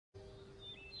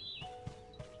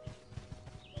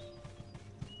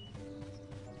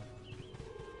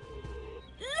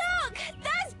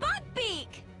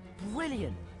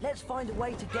Brilliant! Let's find a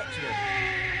way to get to it.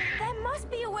 There must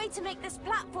be a way to make this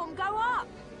platform go up.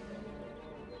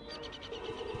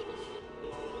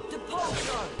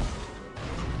 Depulso!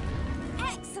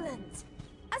 Excellent!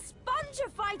 A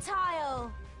spongify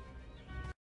tile!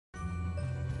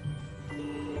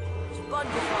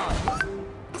 Spongify!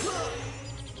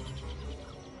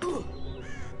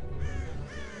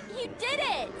 You did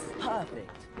it!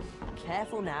 Perfect.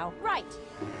 Careful now. Right.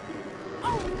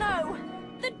 Oh no!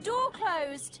 The door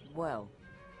closed! Well,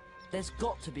 there's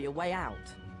got to be a way out.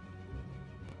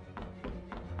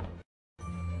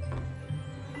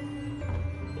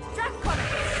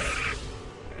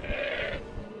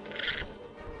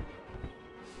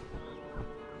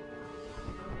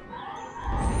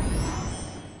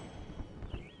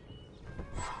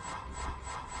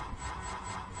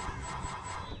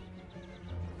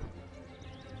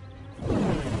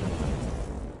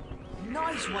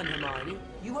 Nice one, Hermione.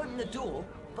 You opened the door,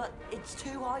 but it's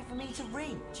too high for me to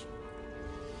reach.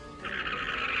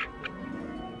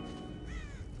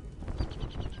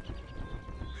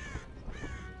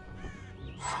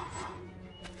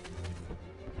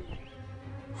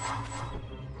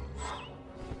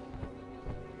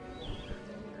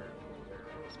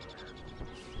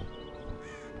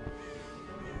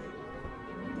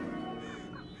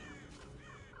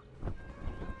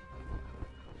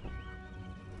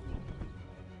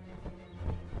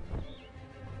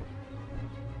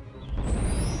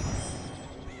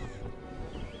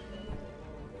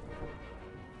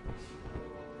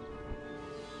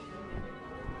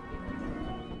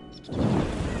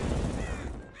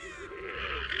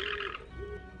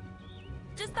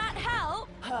 Does that help?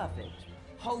 Perfect.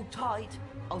 Hold tight.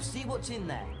 I'll see what's in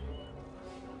there.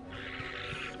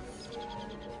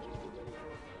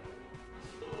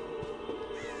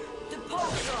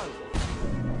 Depulso!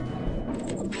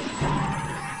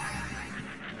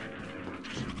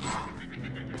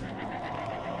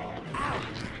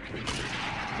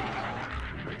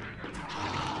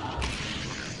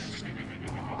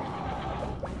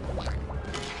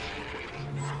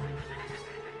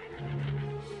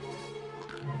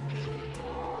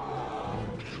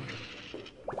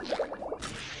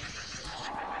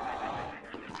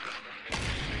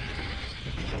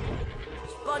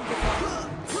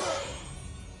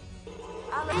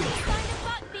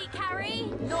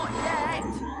 Not yet!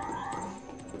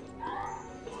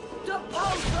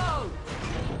 Depulso!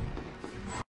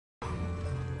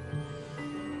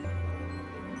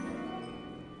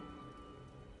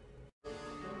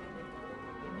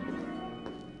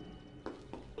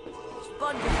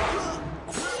 Spongify!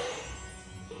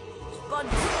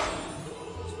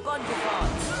 Spongify!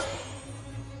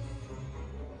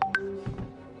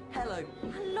 Hello.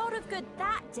 A lot of good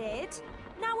that did.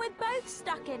 Now we're both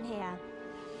stuck in here.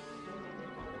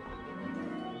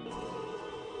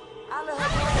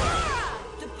 Alejandro!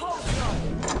 Depulso!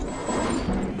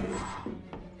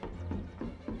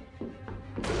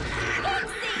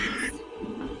 Oopsies!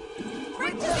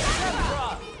 Rictus Sempra!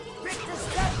 Rictus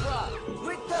Sempra!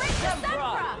 Rictus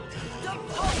Sempra!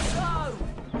 Depulso!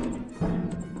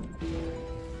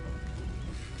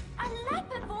 A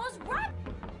lepervor's run!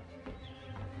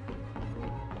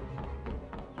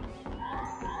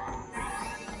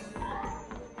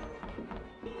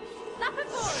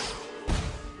 Lepervors!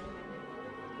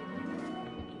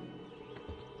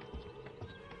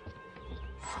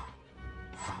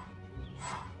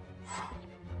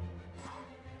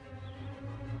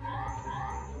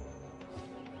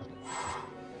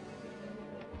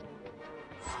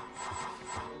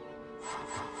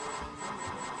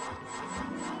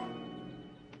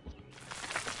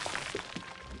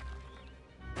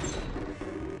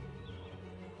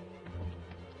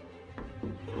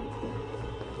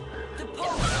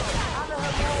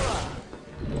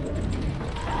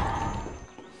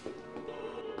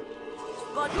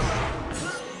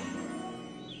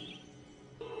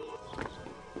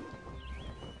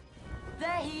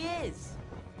 There he is!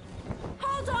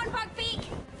 Hold on, Bugbeak!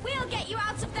 We'll get you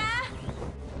out of there!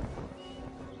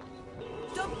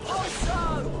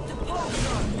 Depulso!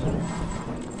 Depulso!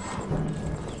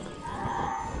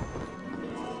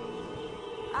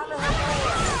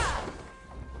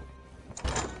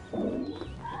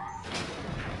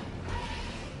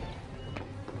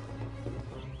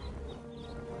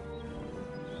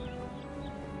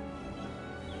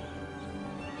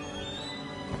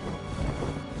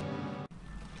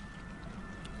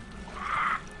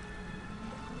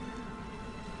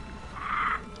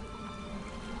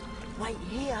 Wait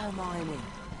here, Hermione.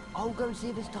 I'll go and see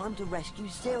if it's time to rescue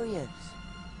Sirius.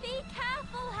 Be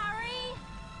careful, Harry!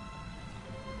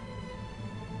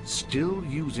 Still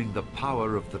using the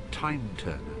power of the time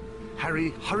turner,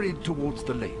 Harry hurried towards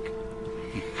the lake.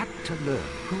 He had to learn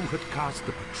who had cast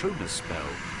the Patronus spell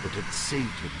that had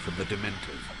saved him from the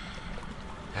Dementors.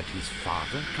 Had his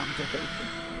father come to help him?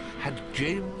 Had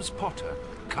James Potter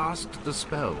cast the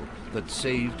spell that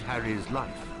saved Harry's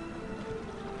life?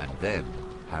 And then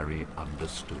Harry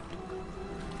understood.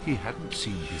 He hadn't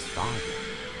seen his father.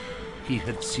 He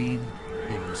had seen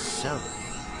himself.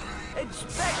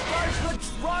 Expecto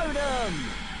Patronum!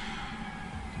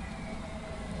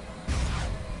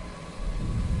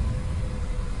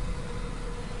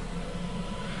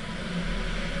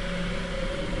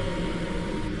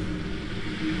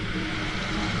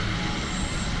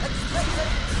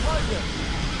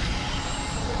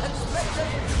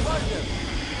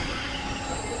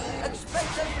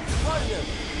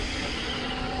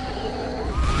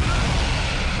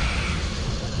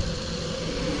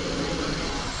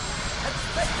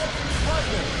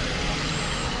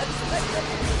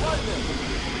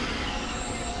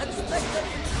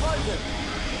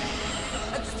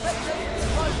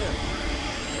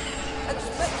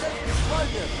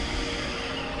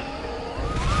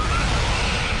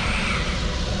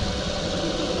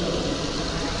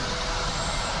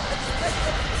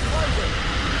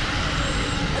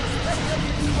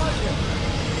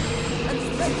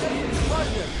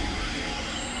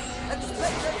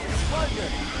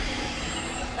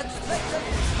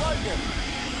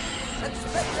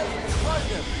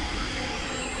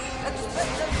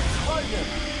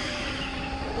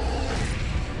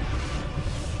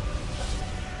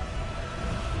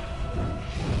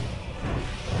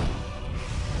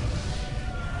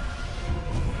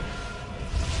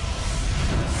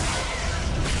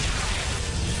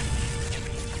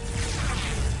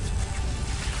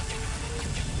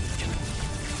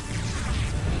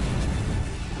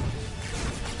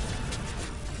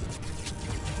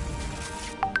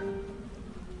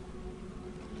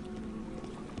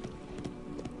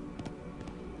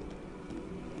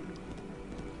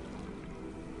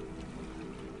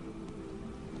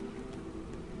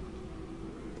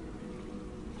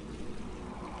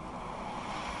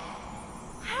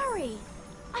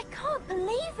 I can't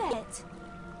believe it!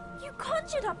 You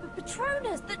conjured up a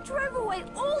Patronus that drove away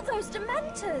all those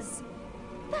Dementors!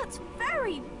 That's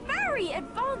very, very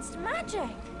advanced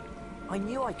magic! I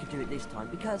knew I could do it this time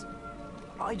because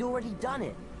I'd already done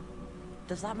it.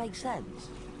 Does that make sense?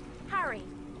 Harry,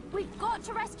 we've got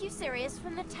to rescue Sirius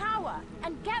from the tower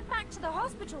and get back to the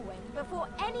hospital wing before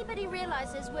anybody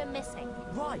realizes we're missing.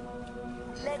 Right.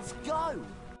 Let's go!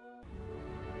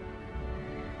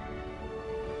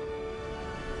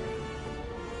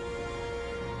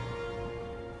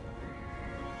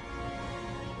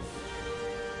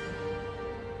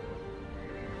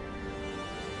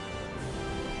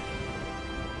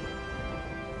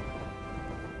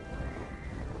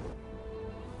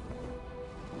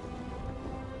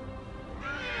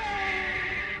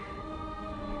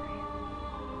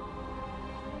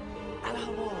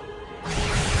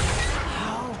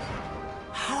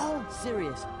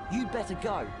 Sirius, you'd better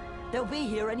go. They'll be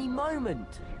here any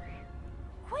moment.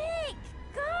 Quick,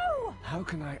 go! How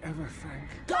can I ever thank?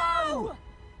 Go!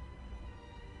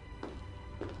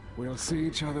 We'll see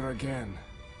each other again.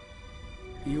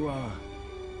 You are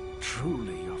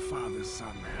truly your father's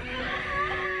son,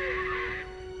 Harry.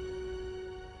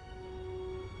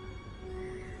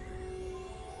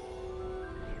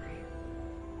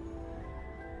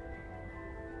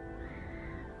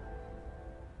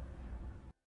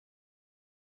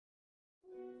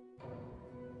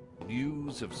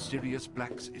 News of Sirius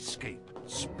Black's escape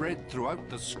spread throughout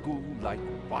the school like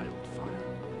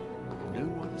wildfire. No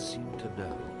one seemed to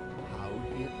know how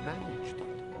he had managed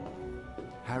it.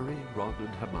 Harry, Ron,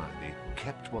 and Hermione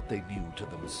kept what they knew to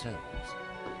themselves.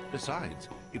 Besides,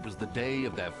 it was the day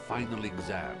of their final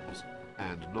exams,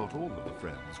 and not all of the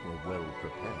friends were well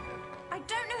prepared. I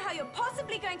don't know how you're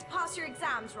possibly going to pass your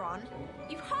exams, Ron.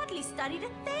 You've hardly studied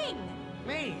a thing.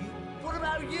 Me? What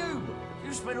about you?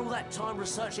 You spent all that time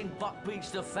researching Buckbeak's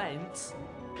defense.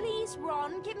 Please,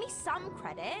 Ron, give me some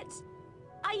credit.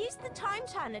 I used the time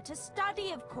turner to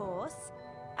study, of course.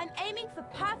 I'm aiming for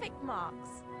perfect marks.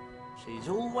 She's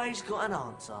always got an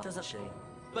answer, doesn't she?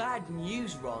 Bad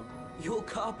news, Ron. Your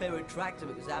carpet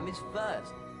attractive exam is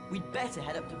first. We'd better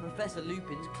head up to Professor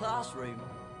Lupin's classroom.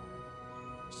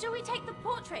 Shall we take the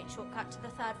portrait shortcut to the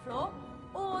 3rd floor?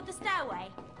 Or the stairway?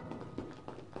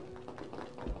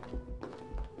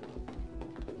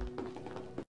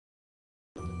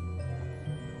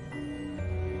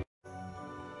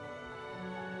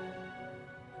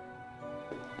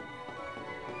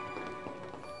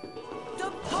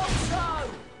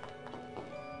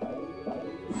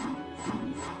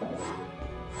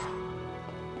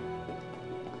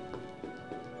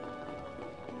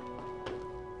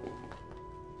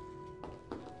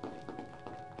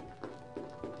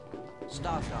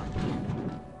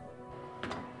 Starshine.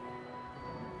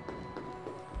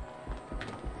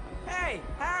 Hey,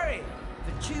 Harry!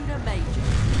 The tuner major.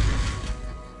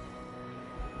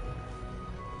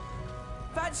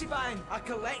 Fancy buying a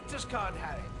collector's card,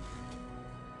 Harry?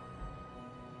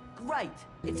 Great,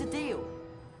 it's a deal.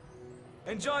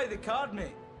 Enjoy the card,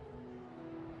 mate.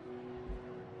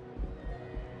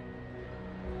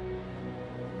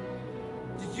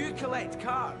 Did you collect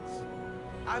cards?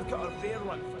 I've got a rare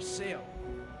one for sale.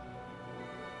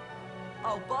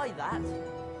 I'll buy that.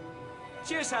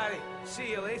 Cheers, Harry. See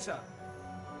you later.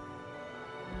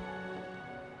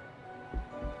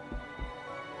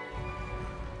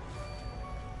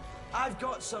 I've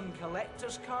got some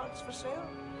collector's cards for sale,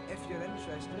 if you're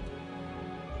interested.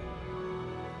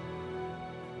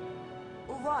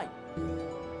 All right.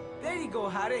 There you go,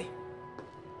 Harry.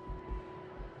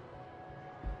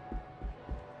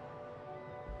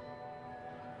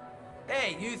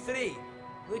 Hey, you three.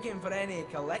 Looking for any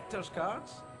collector's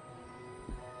cards?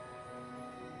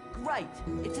 Great,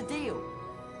 it's a deal.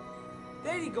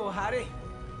 There you go, Harry.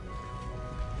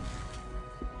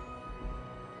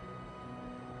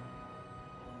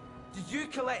 Did you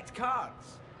collect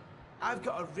cards? I've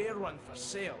got a rare one for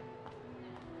sale.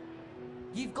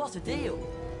 You've got a deal.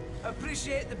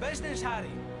 Appreciate the business,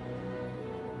 Harry.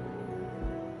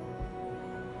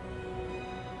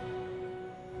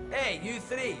 Hey, you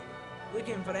three.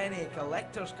 Looking for any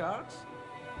collector's cards?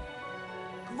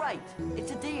 Great,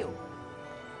 it's a deal.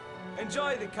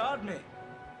 Enjoy the card, mate.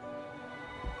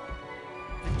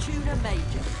 The tuner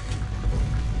major.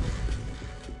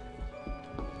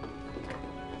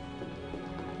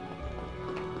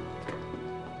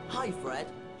 Hi, Fred.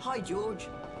 Hi, George.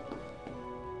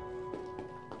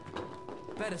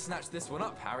 Better snatch this one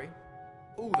up, Harry.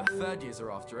 All the third years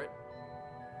are after it.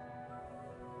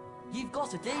 You've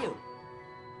got a deal.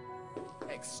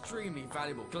 Extremely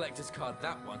valuable collector's card,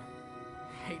 that one.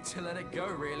 Hate to let it go,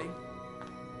 really.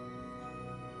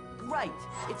 Great,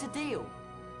 it's a deal.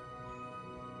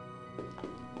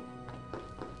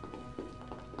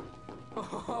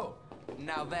 Oh,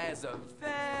 now there's a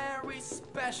very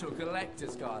special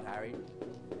collector's card, Harry.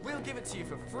 We'll give it to you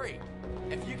for free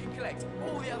if you can collect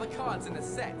all the other cards in the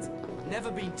set. Never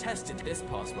been tested, this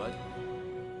password.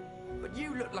 But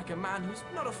you look like a man who's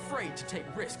not afraid to take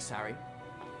risks, Harry.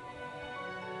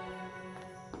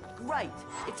 Great,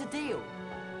 it's a deal.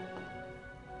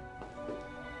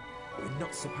 We're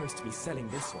not supposed to be selling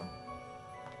this one.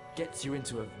 Gets you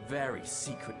into a very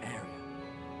secret area.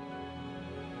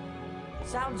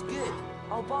 Sounds good.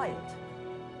 I'll buy it.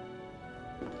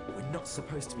 We're not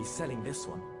supposed to be selling this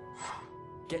one.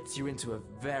 Gets you into a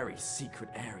very secret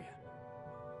area.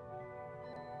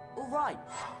 All right.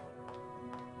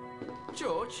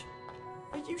 George,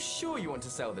 are you sure you want to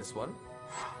sell this one?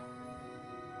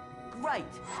 Great,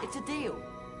 it's a deal.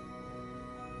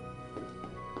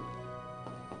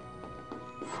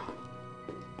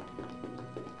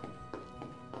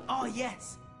 Oh,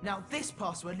 yes. Now this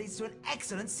password leads to an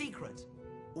excellent secret.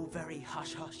 All very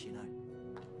hush-hush, you know.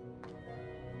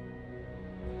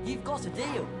 You've got a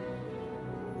deal.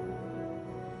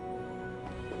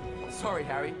 Sorry,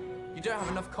 Harry. You don't have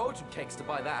enough cauldron cakes to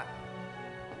buy that.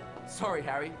 Sorry,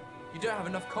 Harry. You don't have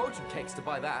enough cauldron cakes to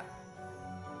buy that.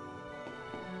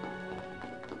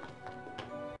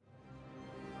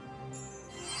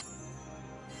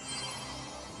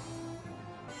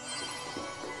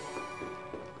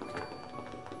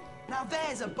 Now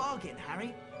there's a bargain,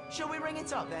 Harry. Shall we ring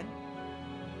it up then?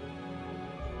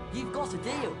 You've got a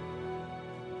deal.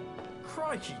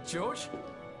 Crikey, George.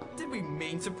 Did we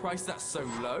mean to price that so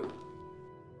low?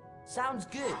 Sounds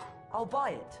good. I'll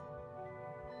buy it.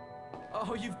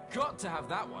 Oh, you've got to have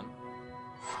that one.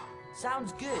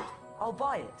 Sounds good. I'll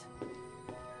buy it.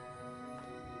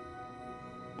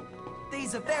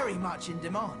 These are very much in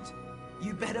demand.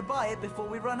 You better buy it before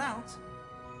we run out.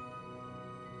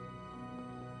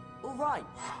 All right.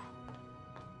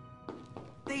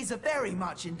 These are very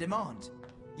much in demand.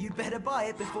 You better buy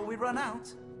it before we run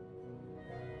out.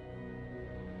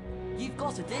 You've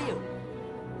got a deal.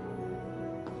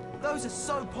 Those are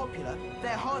so popular,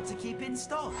 they're hard to keep in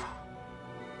stock.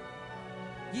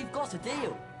 You've got a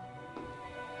deal.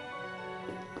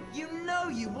 You know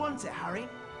you want it, Harry.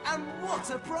 And what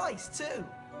a price, too.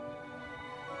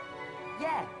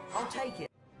 Yeah, I'll take it.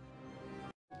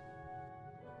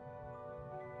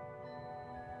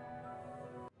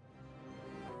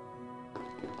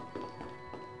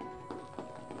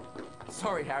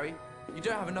 Sorry, Harry. You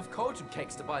don't have enough cauldron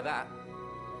cakes to buy that.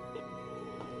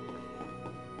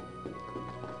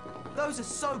 Those are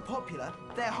so popular,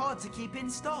 they're hard to keep in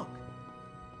stock.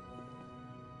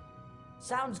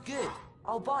 Sounds good.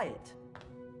 I'll buy it.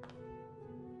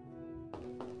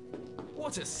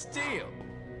 What a steal!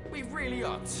 We really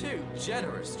are too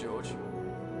generous, George.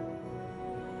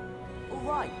 All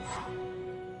right.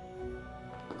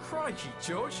 Crikey,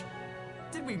 George.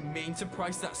 Did we mean to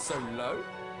price that so low?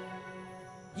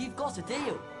 You've got a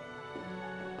deal.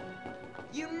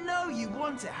 You know you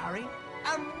want it, Harry.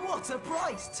 And what a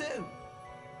price, too.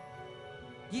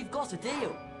 You've got a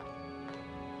deal.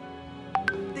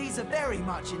 These are very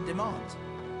much in demand.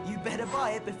 You better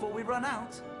buy it before we run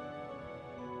out.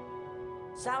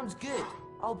 Sounds good.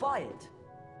 I'll buy it.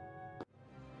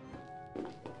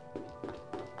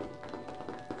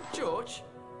 George,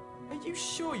 are you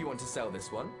sure you want to sell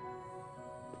this one?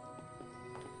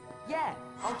 Yeah,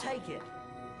 I'll take it.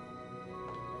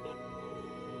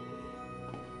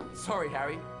 Sorry,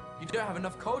 Harry. You don't have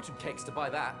enough cauldron cakes to buy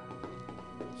that.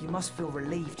 You must feel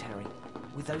relieved, Harry,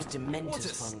 with those Dementors What a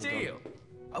finally steal! gone.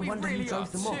 I We wonder who really are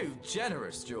drove them off. too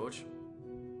generous, George.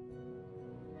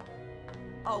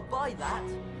 I'll buy that.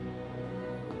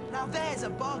 Now there's a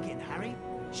bargain, Harry.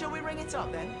 Shall we ring it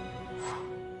up then?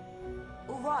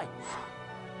 All right.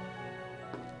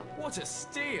 What a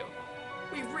steal!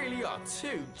 We really are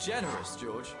too generous,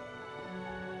 George.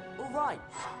 All right.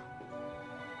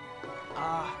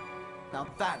 Ah, now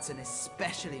that's an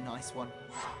especially nice one.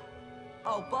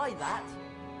 I'll buy that.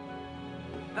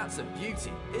 That's a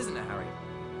beauty, isn't it, Harry?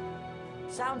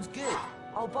 Sounds good.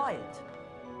 I'll buy it.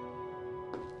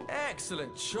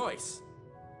 Excellent choice.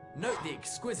 Note the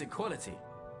exquisite quality.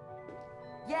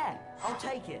 Yeah, I'll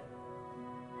take it.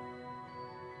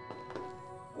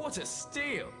 What a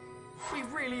steal! We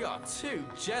really are too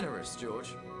generous,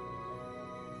 George.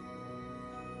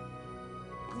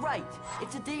 Great.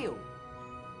 It's a deal.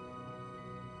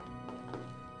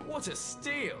 What a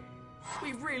steal!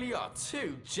 We really are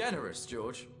too generous,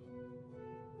 George.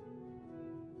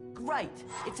 Great.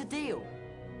 It's a deal.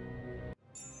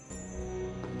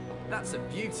 That's a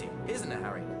beauty, isn't it,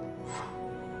 Harry?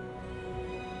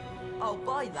 I'll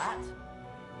buy that.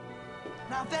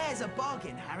 Now there's a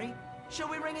bargain, Harry. Shall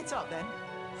we ring it up then?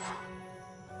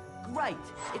 Great.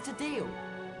 It's a deal.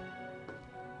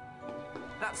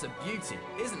 That's a beauty,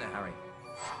 isn't it, Harry?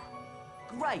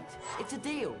 Great. It's a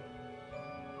deal.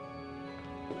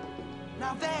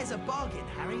 Now there's a bargain,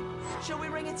 Harry. Shall we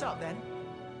ring it up then?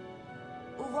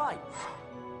 All right.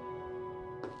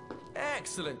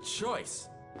 Excellent choice.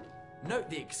 Note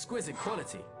the exquisite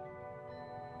quality.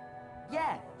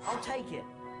 Yeah, I'll take it.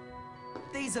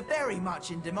 These are very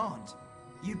much in demand.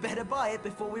 You better buy it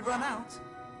before we run out.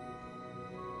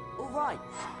 All right.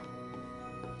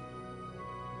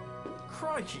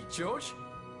 Crikey, George.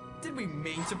 Did we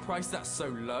mean to price that so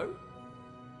low?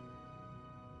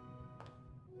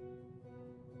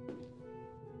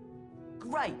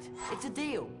 Great. It's a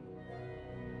deal.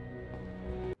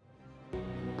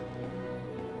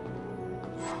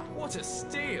 What a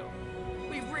steal!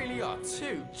 We really are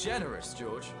too generous,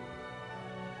 George.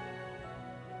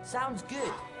 Sounds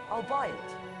good. I'll buy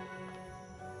it.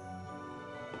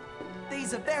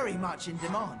 These are very much in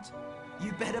demand.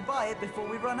 You better buy it before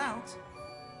we run out.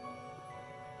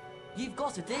 You've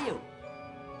got a deal.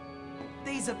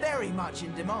 These are very much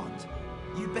in demand.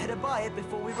 You better buy it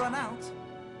before we run out.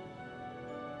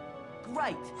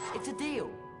 Great. It's a deal.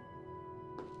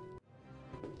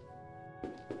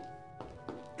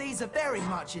 These are very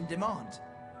much in demand.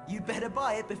 You better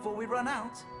buy it before we run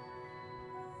out.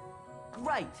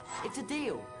 Great. It's a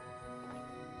deal.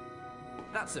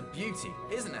 That's a beauty,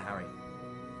 isn't it, Harry?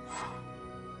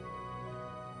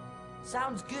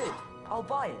 Sounds good. I'll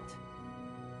buy it.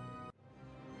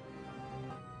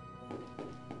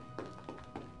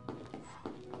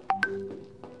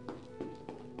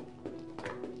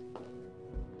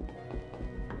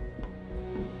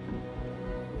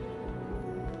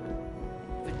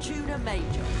 Fortuna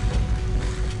Major.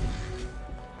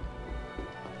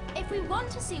 If we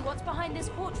want to see what's behind this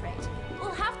portrait,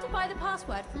 we'll have to buy the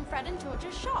password from Fred and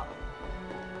George's shop.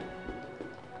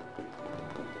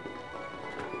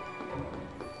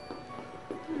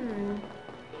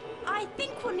 I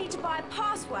think we'll need to buy a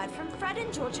password from Fred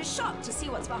and George's shop to see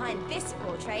what's behind this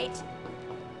portrait.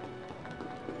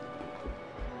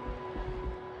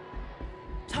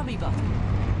 Tummy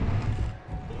button.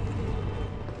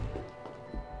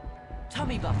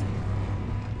 Tummy button.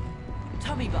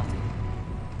 Tummy button.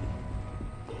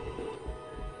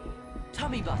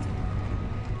 Tummy button.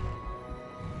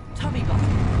 Tummy button.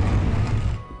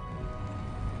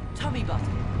 Tummy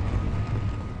button.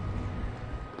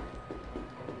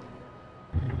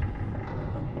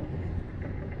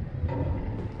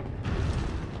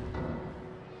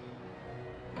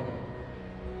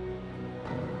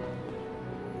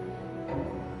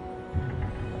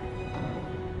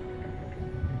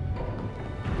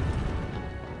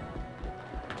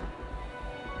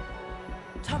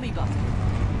 Tummy button.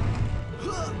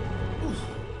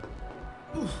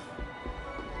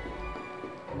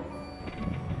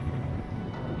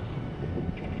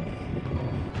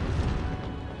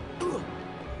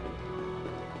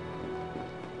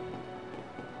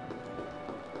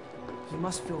 You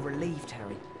must feel relieved,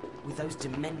 Harry, with those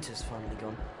dementors finally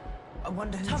gone. I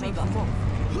wonder who Tummy drove them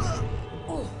button. off.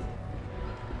 Oh.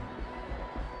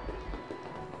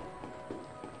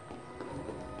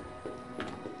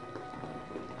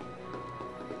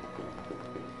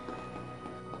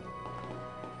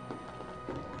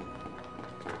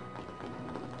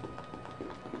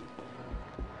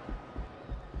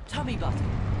 Tummy button.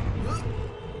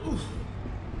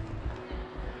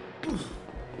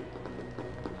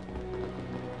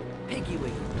 Piggy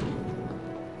wheel.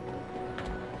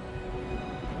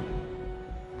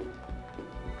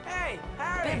 Hey,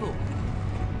 Harry! Bibble.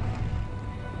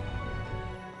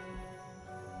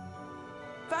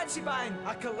 Fancy buying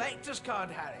a collector's card,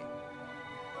 Harry?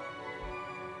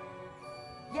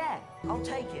 Yeah, I'll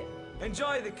take it.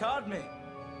 Enjoy the card, mate.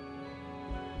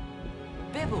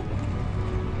 Bibble.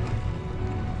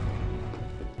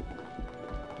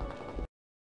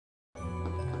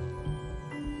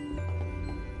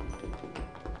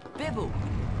 Bibble.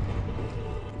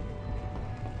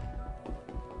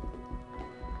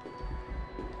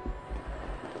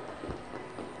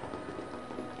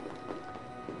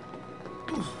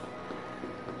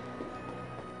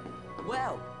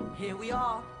 Well, here we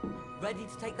are. Ready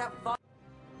to take that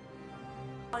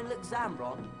final exam,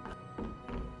 Ron?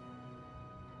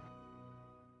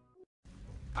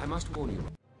 I must warn you.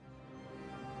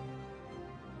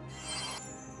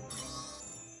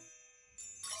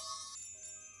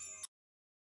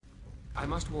 I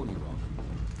must warn you, Ron.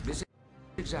 This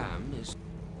exam is